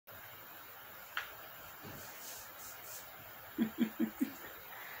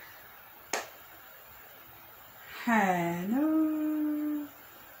Hello,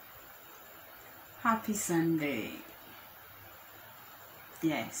 happy Sunday.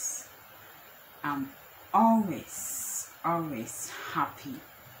 Yes, I'm always happy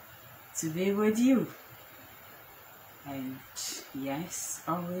to be with you, and yes,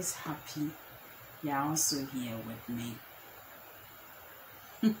 always happy you're also here with me.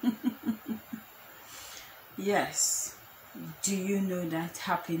 Yes, do you know that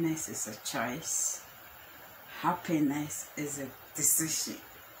happiness is a choice? Happiness is a decision.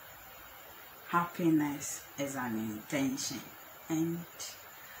 Happiness is an intention. And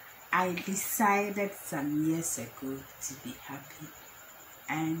I decided some years ago to be happy.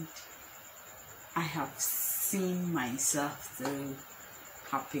 And I have seen myself through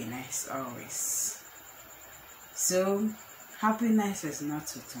happiness always. So, happiness is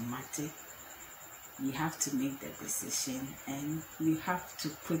not automatic. You have to make the decision and you have to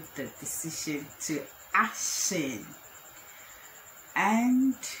put the decision to action.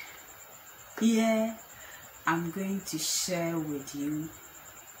 And here I'm going to share with you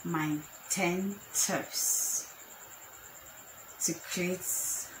my 10 tips to create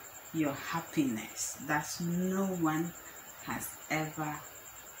your happiness that no one has ever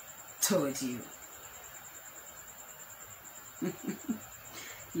told you.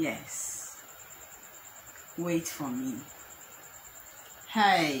 Yes. Wait for me.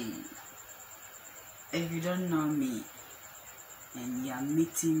 Hey, if you don't know me and you are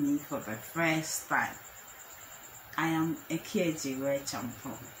meeting me for the first time, I am Ekejiwe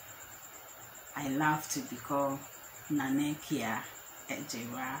Champo. I love to be called Nanekia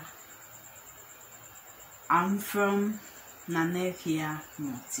Ejiwa. I'm from Nanekia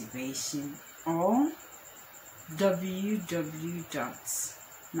Motivation or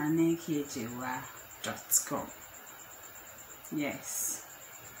www.nanekiajiwa.com. Yes,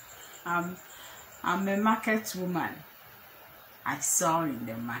 I'm a market woman. I saw in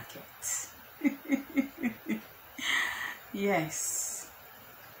the market. Yes,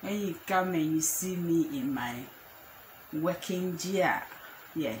 when you come and you see me in my working gear,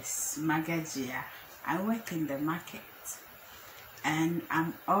 yes, market gear, I work in the market. And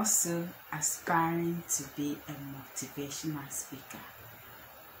I'm also aspiring to be a motivational speaker.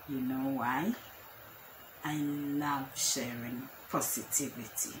 You know why? I love sharing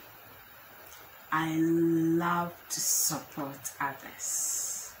positivity. I love to support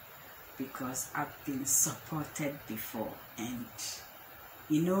others because I've been supported before and,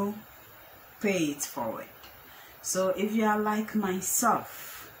 pay it forward. So if you are like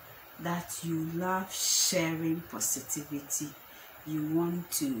myself, that you love sharing positivity, you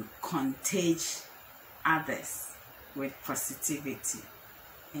want to contage others with positivity,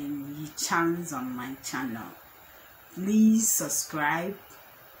 and you chance on my channel, please subscribe,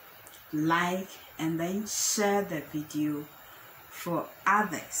 like, and then share the video for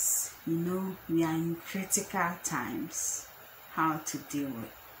others. We are in critical times, how to deal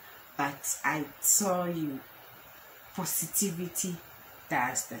with, but I tell you, positivity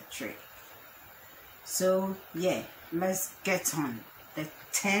does the trick. So yeah, let's get on the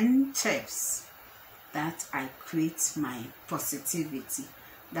 10 tips that I create my positivity,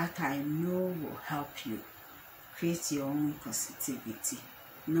 that I know will help you create your own positivity.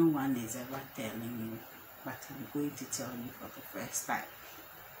 No one is ever telling you, but I'm going to tell you for the first time.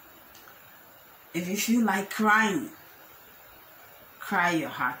 If you feel like crying, cry your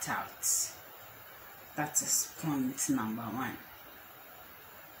heart out. That is point number 1.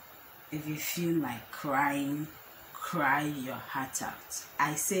 If you feel like crying, cry your heart out.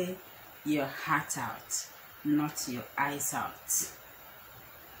 I say your heart out, not your eyes out.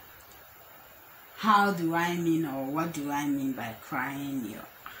 How do I mean, or what do I mean by crying your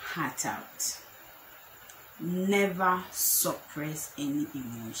heart out? Never suppress any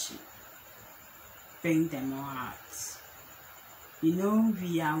emotion. Bring them all out.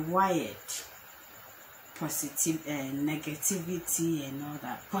 We are wired. Negativity and all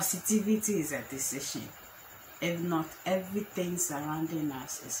that. Positivity is a decision. If not, everything surrounding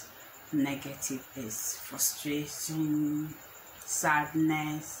us is negative, is frustration,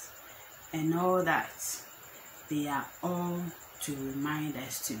 sadness, and all that. They are all to remind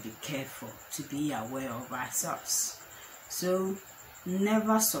us to be careful, to be aware of ourselves. So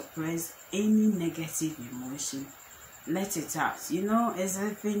never suppress any negative emotion. Let it out. It's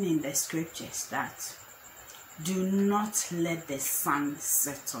even in the scriptures that do not let the sun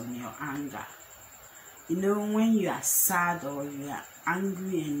set on your anger. When you are sad or you are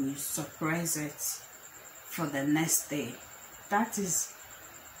angry and you suppress it for the next day, that is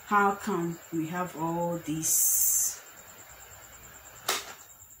how come we have all these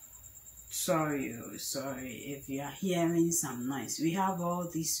sorry if you are hearing some noise. We have all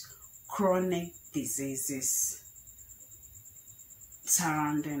these chronic diseases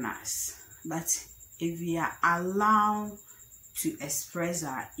surrounding us, but if we are allowed to express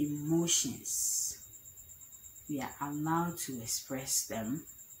our emotions, we are allowed to express them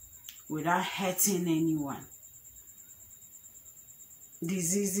without hurting anyone,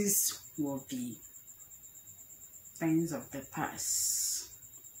 diseases will be things of the past.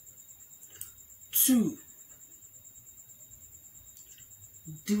 2,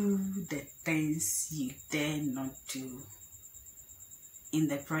 do the things you dare not do in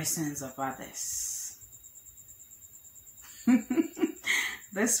the presence of others.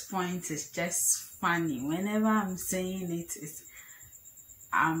 This point is just funny. Whenever I'm saying it,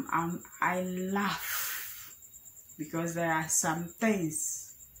 I laugh because there are some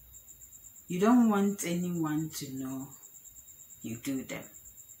things you don't want anyone to know you do them,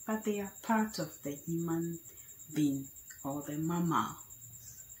 but they are part of the human being or the mammal.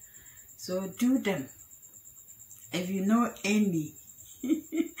 So do them. If you know any,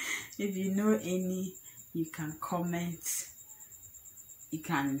 if you know any, you can comment. You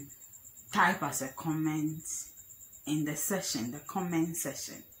can type as a comment in the session, the comment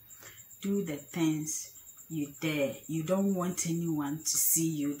section. Do the things you dare, you don't want anyone to see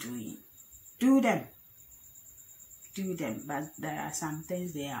you doing. Do them. Do them, but there are some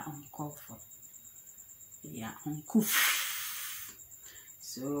things they are uncalled for. They are uncouth.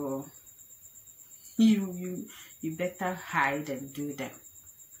 So you better hide and do them.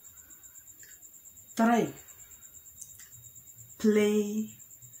 3, play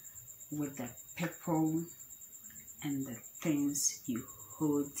with the people and the things you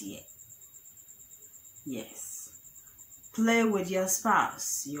hold dear. Yes. Play with your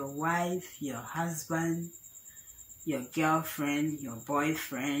spouse, your wife, your husband, your girlfriend, your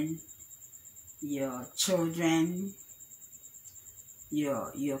boyfriend, your children,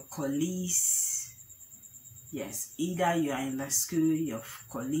 your colleagues. Yes, either you are in the school, your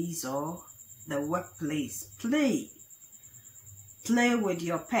colleagues, or the workplace. Play with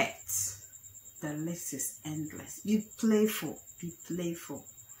your pets. The list is endless. Be playful. Be playful.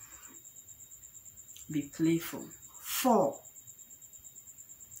 Be playful. 4,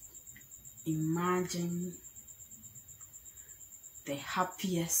 imagine the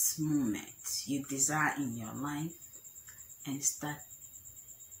happiest moment you desire in your life and start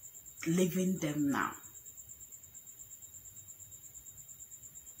living them now.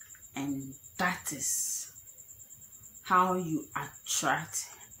 And that is how you attract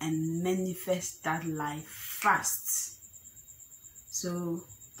and manifest that life fast. So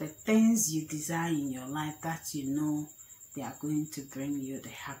the things you desire in your life that you know they are going to bring you the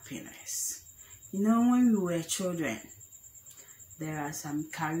happiness. You know, when we were children, there are some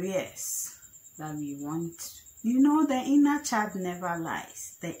careers that we want. You know, the inner child never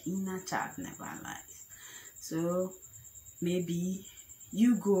lies. The inner child never lies. So maybe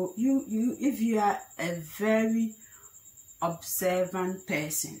you go, if you are a very observant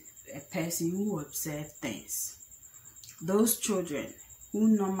person, a person who observes things, those children who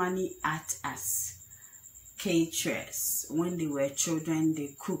normally act as caterers, when they were children, they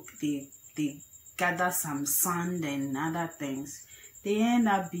cook, they gather some sand and other things, they end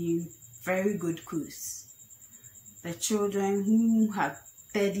up being very good cooks. The children who have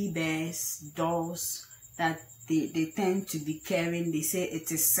teddy bears, dolls that they tend to be caring, they say it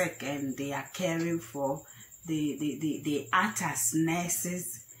is sick and they are caring for, they act as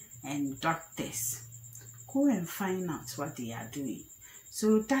nurses and doctors. Go and find out what they are doing.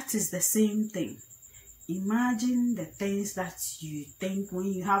 So that is the same thing. Imagine the things that you think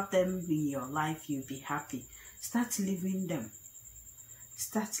when you have them in your life, you'll be happy. Start living them.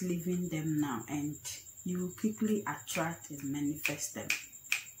 Start living them now, and you will quickly attract and manifest them.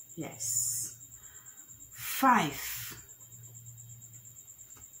 Yes. 5,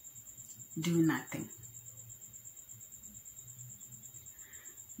 do nothing.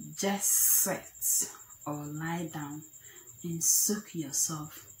 Just sit or lie down and soak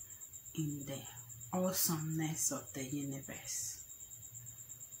yourself in the awesomeness of the universe.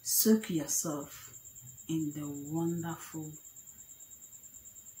 Soak yourself in the wonderful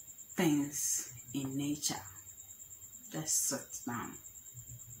things in nature. Just sit down,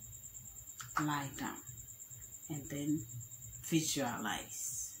 lie down, and then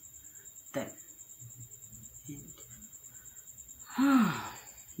visualize them, and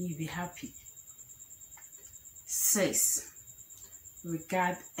you'll be happy. 6,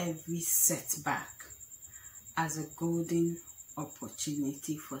 regard every setback as a golden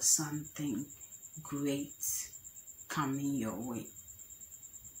opportunity for something great coming your way.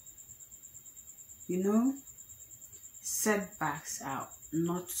 You know, setbacks are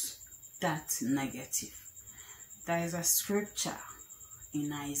not that negative. There is a scripture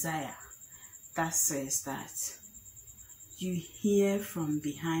in Isaiah that says that you hear from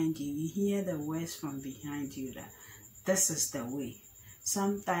behind you, you hear the words from behind you that this is the way.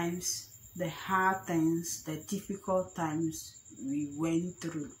 Sometimes the hard things, the difficult times we went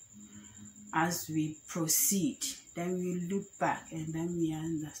through, as we proceed, then we look back and then we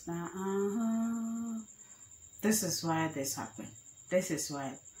understand, this is why this happened. This is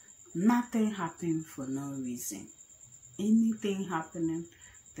why nothing happened for no reason. Anything happening,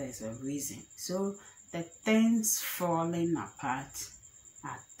 there's a reason. So the things falling apart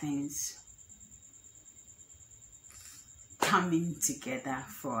are things coming together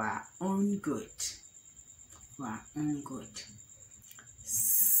for our own good. For our own good.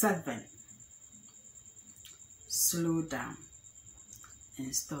 7. Slow down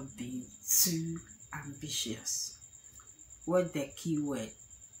and stop being too ambitious. What the key word?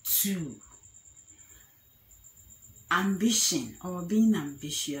 Too. Ambition or being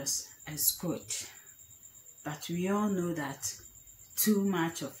ambitious is good, but we all know that too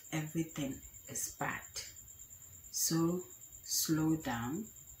much of everything is bad. So slow down,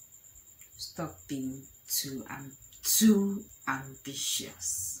 stop being too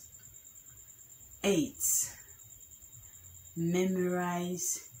ambitious. 8.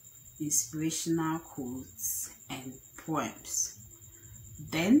 Memorize inspirational quotes and poems.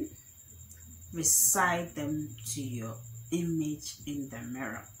 Then recite them to your image in the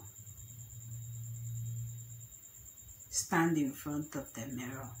mirror. Stand in front of the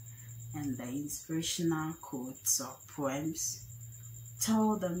mirror and the inspirational quotes or poems,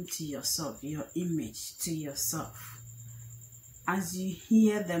 tell them to yourself, your image to yourself. As you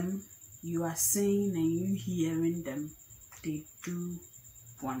hear them, you are saying and you hearing them, they do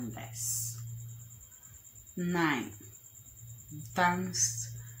wonders. 9.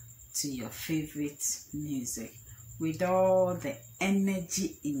 Dance to your favorite music with all the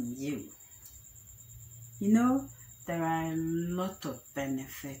energy in you. You know, there are a lot of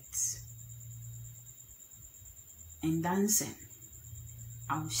benefits in dancing.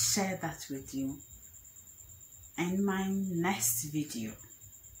 I'll share that with you in my next video,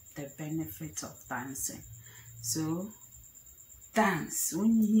 the benefits of dancing. So dance.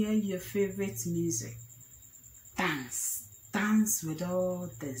 When you hear your favorite music, dance. Dance with all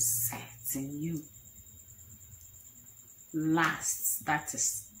the zest in you. Last, that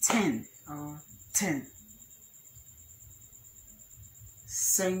is 10 or 10.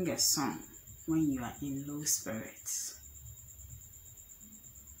 Sing a song when you are in low spirits.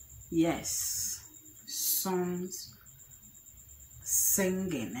 Yes, songs,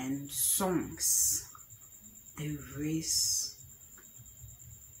 singing and songs, they raise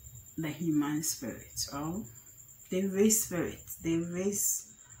the human spirit. Oh, they raise spirit, they raise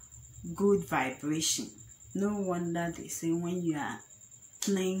good vibration. No wonder they say when you are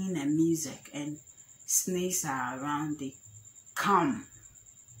playing a music and snakes are around, they come.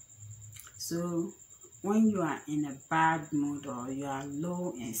 So when you are in a bad mood or you are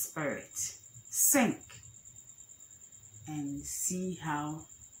low in spirit, sing and see how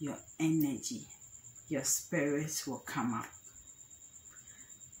your energy, your spirit will come up.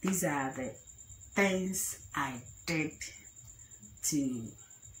 These are the things I did to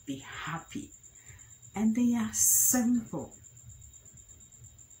be happy, and they are simple.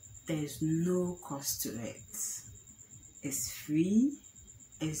 There's no cost to it. It's free,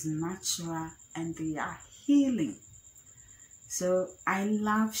 it's natural, and they are healing. So I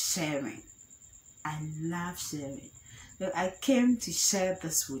love sharing. I love sharing. So I came to share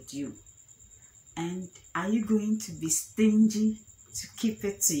this with you. And are you going to be stingy to keep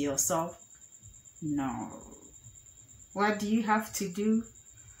it to yourself? No. What do you have to do?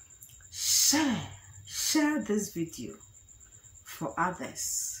 Share this video for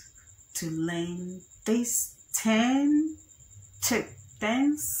others to learn these 10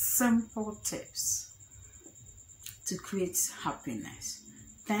 simple tips to create happiness.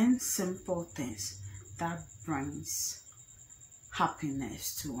 10 simple things that brings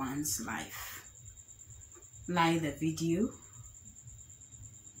happiness to one's life. Like the video,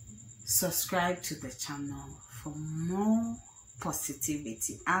 subscribe to the channel for more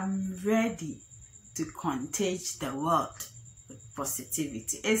positivity. I'm ready to contage the world with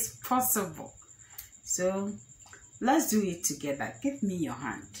positivity. It's possible. So let's do it together. Give me your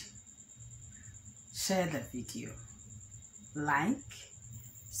hand. Share the video. Like,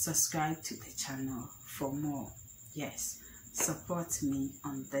 subscribe to the channel for more. Yes, support me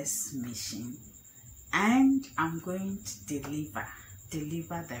on this mission. And I'm going to deliver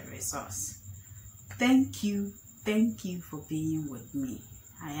the results. Thank you for being with me.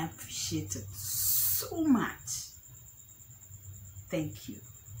 I appreciate it so much. Thank you.